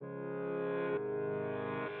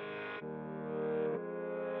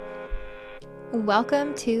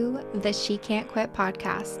Welcome to the She Can't Quit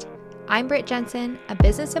podcast. I'm Britt Jensen, a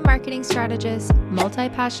business and marketing strategist,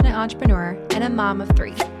 multi-passionate entrepreneur, and a mom of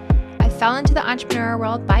 3. I fell into the entrepreneurial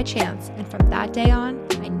world by chance, and from that day on,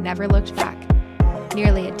 I never looked back.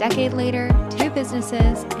 Nearly a decade later, 2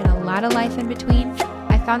 businesses, and a lot of life in between,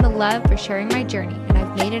 I found a love for sharing my journey, and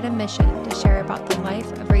I've made it a mission to share about the life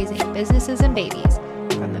of raising businesses and babies,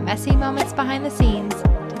 from the messy moments behind the scenes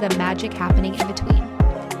to the magic happening in between.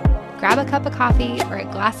 Grab a cup of coffee or a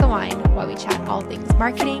glass of wine while we chat all things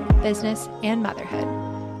marketing, business, and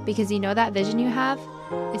motherhood. Because you know that vision you have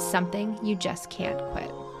is something you just can't quit.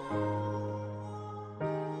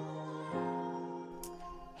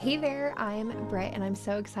 Hey there, I'm Britt, and I'm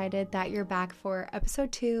so excited that you're back for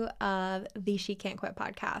episode 2 of the She Can't Quit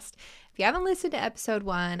podcast. If you haven't listened to episode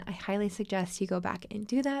 1, I highly suggest you go back and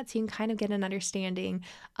do that so you can kind of get an understanding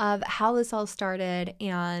of how this all started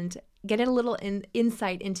and get a little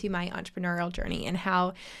insight into my entrepreneurial journey and how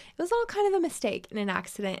it was all kind of a mistake and an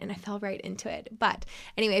accident and I fell right into it. But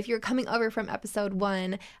anyway, if you're coming over from episode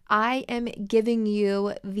 1, I am giving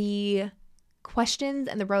you the questions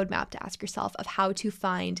and the roadmap to ask yourself of how to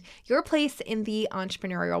find your place in the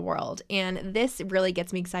entrepreneurial world. And this really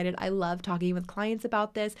gets me excited. I love talking with clients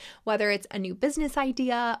about this, whether it's a new business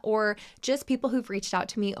idea or just people who've reached out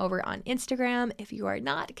to me over on Instagram. If you are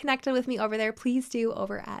not connected with me over there, please do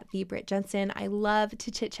over at the Britt Jensen. I love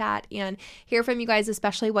to chit chat and hear from you guys,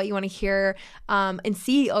 especially what you want to hear and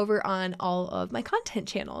see over on all of my content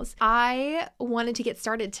channels. I wanted to get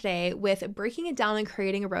started today with breaking it down and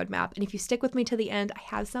creating a roadmap. And if you stick with me to the end, I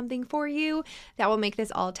have something for you that will make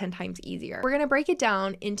this all 10 times easier. We're going to break it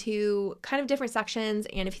down into kind of different sections.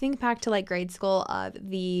 And if you think back to like grade school of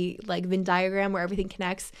the like Venn diagram where everything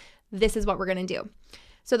connects, this is what we're going to do.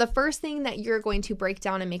 So the first thing that you're going to break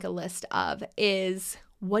down and make a list of is,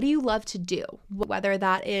 what do you love to do? Whether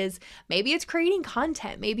that is, maybe it's creating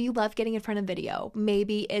content, maybe you love getting in front of video,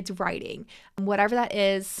 maybe it's writing, whatever that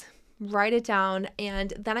is. Write it down,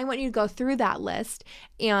 and then I want you to go through that list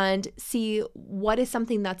and see what is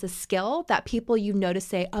something that's a skill that people you notice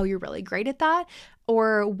say, oh, you're really great at that,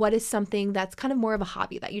 or what is something that's kind of more of a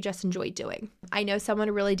hobby that you just enjoy doing. I know someone,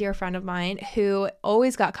 a really dear friend of mine, who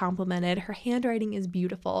always got complimented. Her handwriting is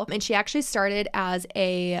beautiful, and she actually started as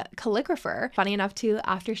a calligrapher. Funny enough, too,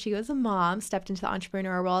 after she was a mom, stepped into the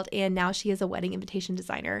entrepreneur world, and now she is a wedding invitation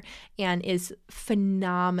designer and is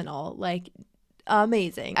phenomenal, like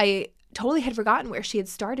amazing. I totally had forgotten where she had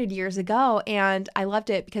started years ago, and I loved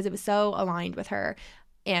it because it was so aligned with her.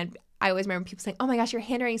 And I always remember people saying, oh my gosh, your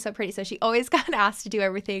handwriting is so pretty. So she always got asked to do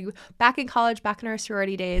everything back in college, back in our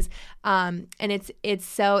sorority days. And it's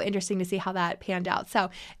so interesting to see how that panned out. So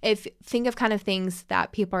think of kind of things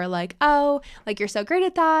that people are like, oh, like you're so great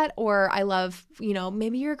at that. Or I love,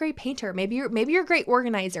 maybe you're a great painter. Maybe you're a great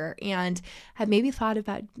organizer and have maybe thought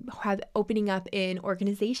about opening up an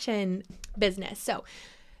organization business. So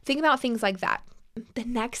think about things like that. The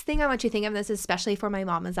next thing I want you to think of, this especially for my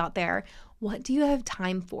mamas out there, what do you have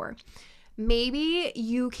time for? Maybe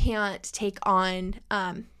you can't take on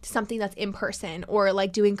something that's in person or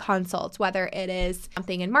like doing consults, whether it is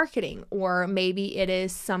something in marketing or maybe it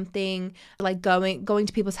is something like going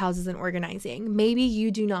to people's houses and organizing. Maybe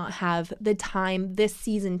you do not have the time this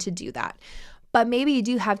season to do that. But maybe you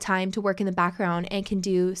do have time to work in the background and can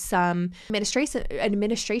do some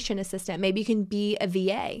administration assistant. Maybe you can be a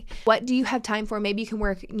VA. What do you have time for? Maybe you can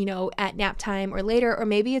work, at nap time or later, or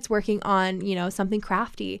maybe it's working on, something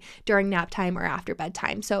crafty during nap time or after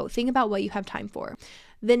bedtime. So think about what you have time for.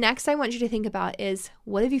 The next I want you to think about is,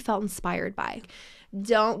 what have you felt inspired by?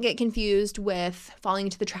 Don't get confused with falling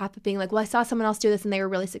into the trap of being like, well, I saw someone else do this and they were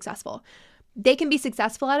really successful. They can be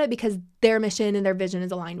successful at it because their mission and their vision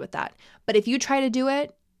is aligned with that. But if you try to do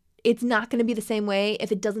it, it's not going to be the same way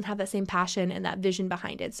if it doesn't have that same passion and that vision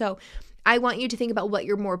behind it. So I want you to think about what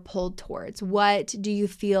you're more pulled towards. What do you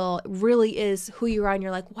feel really is who you are? And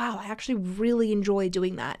you're like, wow, I actually really enjoy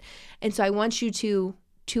doing that. And so I want you to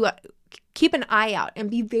keep an eye out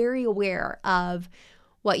and be very aware of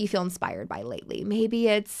what you feel inspired by lately. Maybe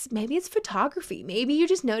it's photography. Maybe you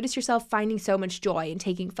just notice yourself finding so much joy in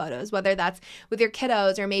taking photos, whether that's with your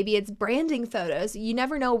kiddos or maybe it's branding photos. You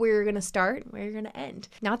never know where you're going to start, where you're going to end.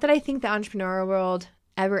 Not that I think the entrepreneurial world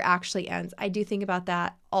ever actually ends. I do think about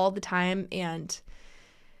that all the time and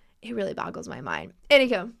it really boggles my mind.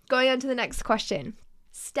 Anywho, going on to the next question.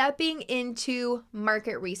 Stepping into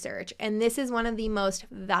market research. And this is one of the most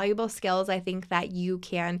valuable skills I think that you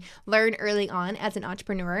can learn early on as an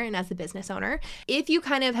entrepreneur and as a business owner. If you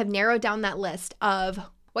kind of have narrowed down that list of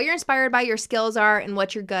what you're inspired by, your skills are, and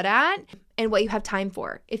what you're good at, and what you have time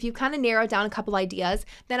for. If you kind of narrow down a couple ideas,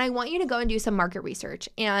 then I want you to go and do some market research.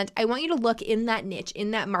 And I want you to look in that niche,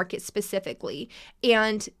 in that market specifically,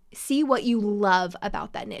 and see what you love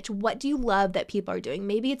about that niche. What do you love that people are doing?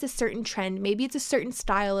 Maybe it's a certain trend. Maybe it's a certain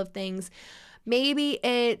style of things. Maybe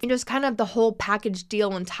it's just kind of the whole package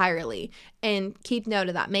deal entirely, and keep note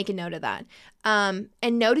of that, make a note of that. And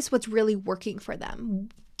notice what's really working for them.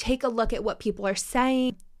 Take a look at what people are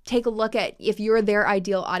saying. Take a look at if you're their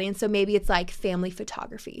ideal audience. So maybe it's like family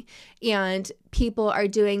photography, and people are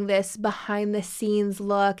doing this behind the scenes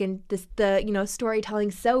look, and the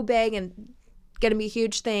storytelling so big and going to be a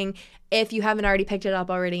huge thing. If you haven't already picked it up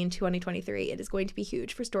already in 2023, it is going to be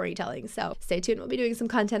huge for storytelling. So stay tuned. We'll be doing some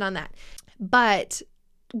content on that. But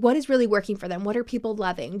what is really working for them? What are people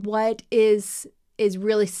loving? What is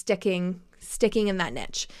really sticking in that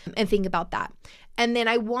niche? And think about that. And then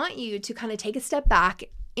I want you to kind of take a step back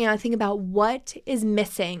and think about what is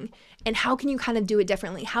missing and how can you kind of do it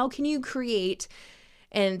differently? How can you create,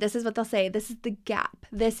 and this is what they'll say, this is the gap.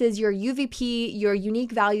 This is your UVP, your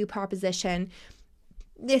unique value proposition.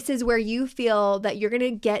 This is where you feel that you're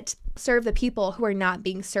going to serve the people who are not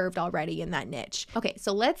being served already in that niche. Okay,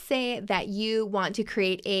 so let's say that you want to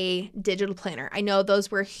create a digital planner. I know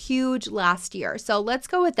those were huge last year. So let's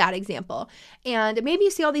go with that example. And maybe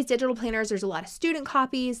you see all these digital planners. There's a lot of student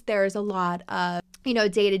copies. There's a lot of,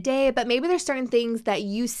 day to day, but maybe there's certain things that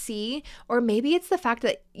you see, or maybe it's the fact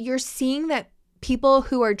that you're seeing that people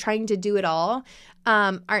who are trying to do it all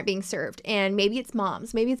aren't being served. And maybe it's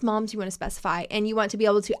moms. Maybe it's moms you want to specify, and you want to be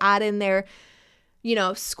able to add in their,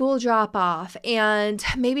 school drop off, and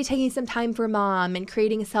maybe taking some time for mom and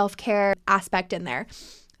creating a self-care aspect in there.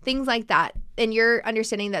 Things like that. And you're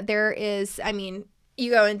understanding that there is,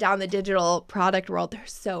 you go down the digital product world,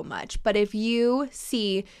 there's so much. But if you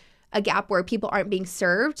see a gap where people aren't being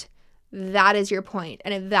served, that is your point.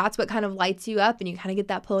 And if that's what kind of lights you up and you kind of get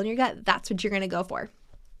that pull in your gut, that's what you're going to go for.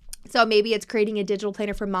 So maybe it's creating a digital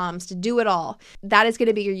planner for moms to do it all. That is going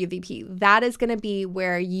to be your UVP. That is going to be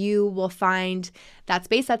where you will find that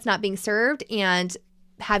space that's not being served and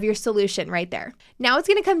have your solution right there. Now it's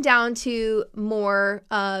going to come down to more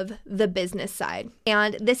of the business side.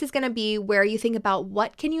 And this is going to be where you think about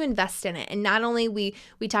what can you invest in it. And not only we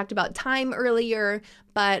talked about time earlier,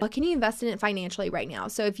 but what can you invest in it financially right now?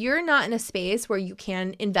 So if you're not in a space where you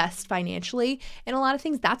can invest financially in a lot of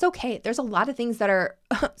things, that's okay. There's a lot of things that are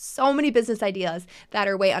so many business ideas that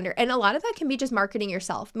are way under. And a lot of that can be just marketing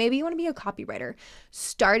yourself. Maybe you want to be a copywriter.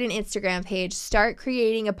 Start an Instagram page, start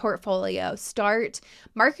creating a portfolio, start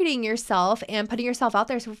marketing yourself and putting yourself out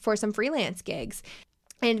there for some freelance gigs.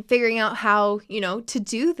 And figuring out how, to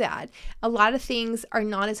do that. A lot of things are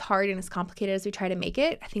not as hard and as complicated as we try to make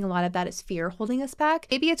it. I think a lot of that is fear holding us back.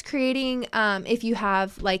 Maybe it's creating, if you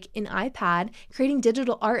have like an iPad, creating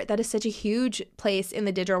digital art. That is such a huge place in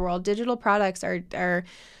the digital world. Digital products are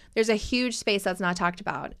there's a huge space that's not talked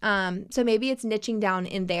about. So maybe it's niching down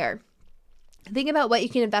in there. Think about what you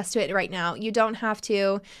can invest to it right now. You don't have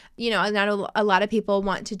to, I know a lot of people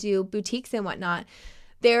want to do boutiques and whatnot.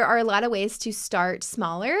 There are a lot of ways to start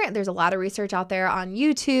smaller. There's a lot of research out there on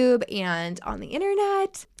YouTube and on the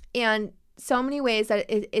internet, and so many ways that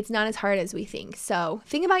it's not as hard as we think. So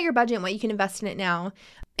think about your budget and what you can invest in it now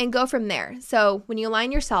and go from there. So when you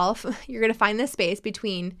align yourself, you're going to find this space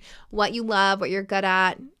between what you love, what you're good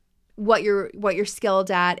at, what you're skilled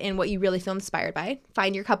at, and what you really feel inspired by.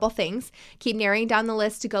 Find your couple things. Keep narrowing down the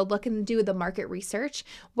list to go look and do the market research.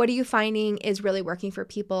 What are you finding is really working for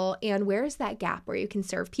people, and where is that gap where you can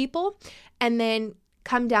serve people? And then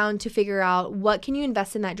come down to figure out what can you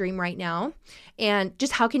invest in that dream right now, and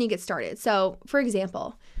just how can you get started. So for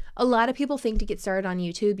example, a lot of people think to get started on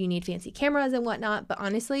YouTube, you need fancy cameras and whatnot, but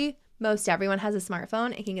honestly, most everyone has a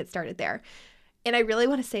smartphone and can get started there. And I really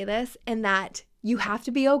want to say this, and that you have to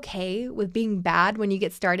be okay with being bad when you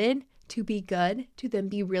get started to be good, to then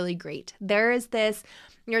be really great. There's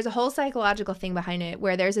a whole psychological thing behind it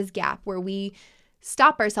where there's this gap where we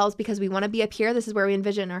stop ourselves because we want to be up here. This is where we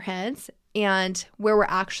envision our heads and where we're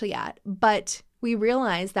actually at. But we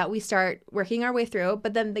realize that we start working our way through,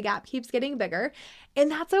 but then the gap keeps getting bigger. And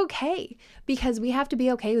that's okay, because we have to be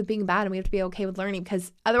okay with being bad and we have to be okay with learning,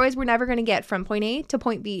 because otherwise we're never going to get from point A to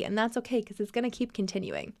point B. And that's okay, because it's going to keep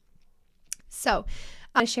continuing. So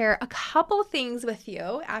I'm going to share a couple things with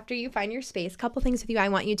you after you find your space, a couple things with you I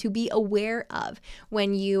want you to be aware of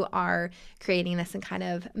when you are creating this and kind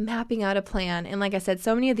of mapping out a plan. And like I said,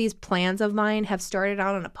 so many of these plans of mine have started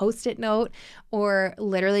out on a Post-it note or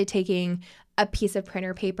literally taking a piece of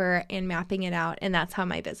printer paper and mapping it out. And that's how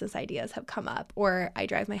my business ideas have come up. Or I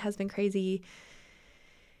drive my husband crazy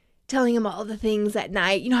telling him all the things at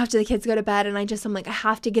night, after the kids go to bed. And I'm like, I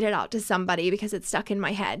have to get it out to somebody because it's stuck in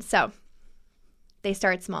my head. So they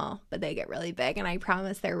start small, but they get really big. And I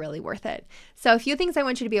promise they're really worth it. So a few things I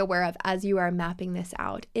want you to be aware of as you are mapping this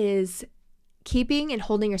out is keeping and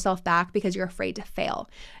holding yourself back because you're afraid to fail.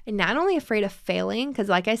 And not only afraid of failing, because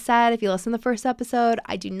like I said, if you listen to the first episode,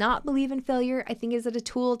 I do not believe in failure. I think it's a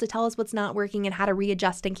tool to tell us what's not working and how to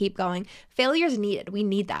readjust and keep going. Failure is needed. We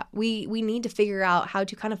need that. We need to figure out how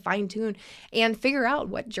to kind of fine tune and figure out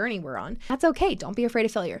what journey we're on. That's okay. Don't be afraid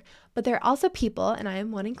of failure. But there are also people, and I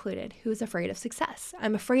am one included, who's afraid of success.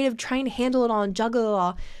 I'm afraid of trying to handle it all and juggle it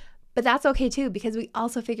all. But that's okay too, because we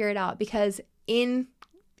also figure it out, because in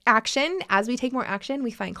action, as we take more action, we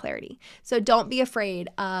find clarity. So don't be afraid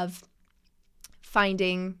of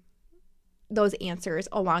finding those answers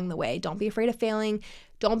along the way. Don't be afraid of failing.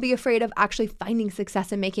 Don't be afraid of actually finding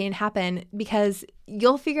success and making it happen, because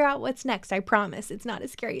you'll figure out what's next. I promise. It's not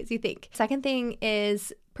as scary as you think. Second thing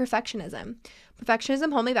is perfectionism.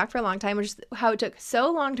 Perfectionism held me back for a long time, which is how it took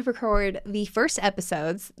so long to record the first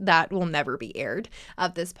episodes that will never be aired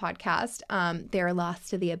of this podcast. They're lost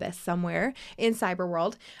to the abyss somewhere in cyber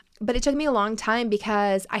world. But it took me a long time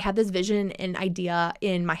because I had this vision and idea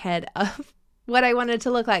in my head of what I wanted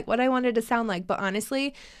to look like, what I wanted to sound like. But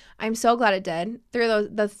honestly, I'm so glad it did. Through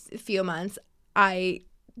those few months, I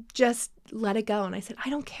just let it go. And I said, I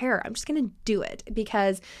don't care. I'm just going to do it,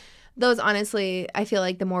 because those, honestly, I feel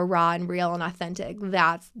like the more raw and real and authentic,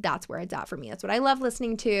 that's where it's at for me. That's what I love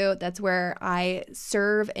listening to. That's where I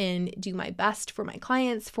serve and do my best for my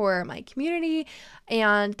clients, for my community.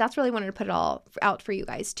 And that's really wanted to put it all out for you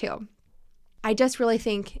guys too. I just really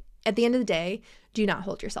think at the end of the day, do not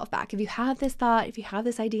hold yourself back. If you have this thought, if you have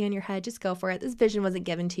this idea in your head, just go for it. This vision wasn't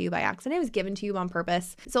given to you by accident. It was given to you on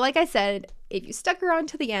purpose. So like I said, if you stuck around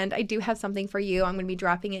to the end, I do have something for you. I'm going to be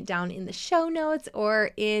dropping it down in the show notes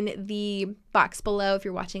or in the box below if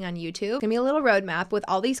you're watching on YouTube. It's going to be a little roadmap with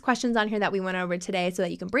all these questions on here that we went over today so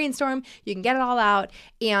that you can brainstorm, you can get it all out,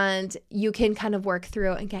 and you can kind of work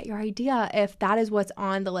through and get your idea if that is what's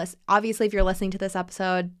on the list. Obviously, if you're listening to this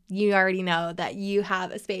episode, you already know that you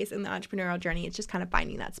have a space in the entrepreneurial journey. It's just kind of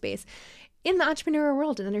finding that space in the entrepreneurial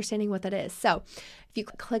world and understanding what that is. So if you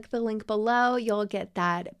click the link below, you'll get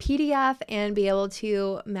that PDF and be able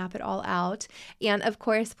to map it all out. And of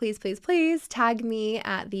course, please, please, please tag me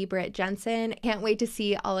at the Britt Jensen. Can't wait to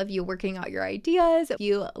see all of you working out your ideas. If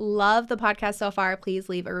you love the podcast so far, please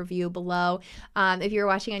leave a review below. If you're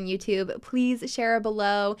watching on YouTube, please share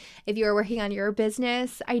below. If you're working on your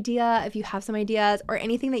business idea, if you have some ideas or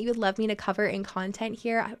anything that you would love me to cover in content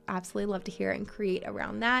here, I absolutely love to hear and create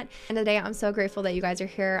around that. And today, I'm so grateful that you guys are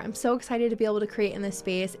here. I'm so excited to be able to create in this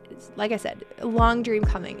space. It's, like I said, a long dream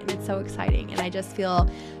coming, and it's so exciting. And I just feel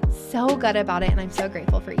so good about it. And I'm so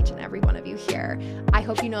grateful for each and every one of you here. I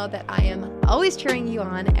hope you know that I am always cheering you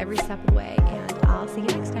on every step of the way, and I'll see you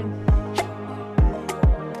next time.